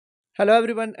Hello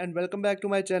everyone and welcome back to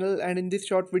my channel, and in this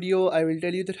short video I will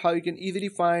tell you that how you can easily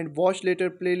find watch later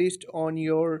playlist on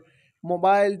your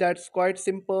mobile. That's quite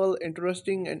simple,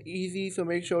 interesting and easy, so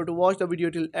make sure to watch the video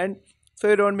till end so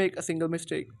you don't make a single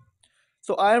mistake.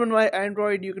 So I am on my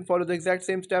Android. You can follow the exact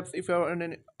same steps if you're on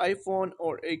an iPhone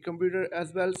or a computer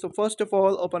as well. So first of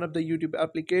all, open up the YouTube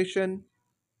application.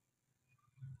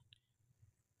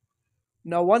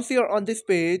 Now once you're on this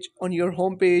page, on your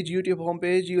home page, YouTube home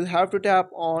page, you'll have to tap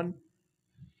on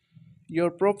your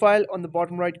profile on the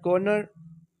bottom right corner,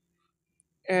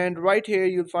 and right here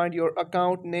you'll find your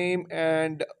account name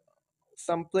and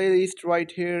some playlist right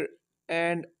here.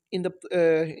 And in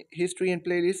the history and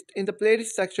playlist, in the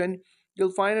playlist section,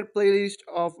 you'll find a playlist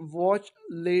of watch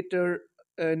later,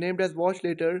 named as watch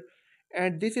later.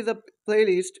 And this is a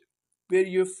playlist where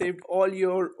you've saved all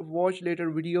your watch later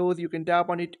videos. You can tap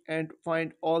on it and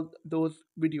find all those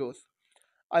videos.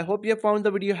 I hope you have found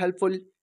the video helpful.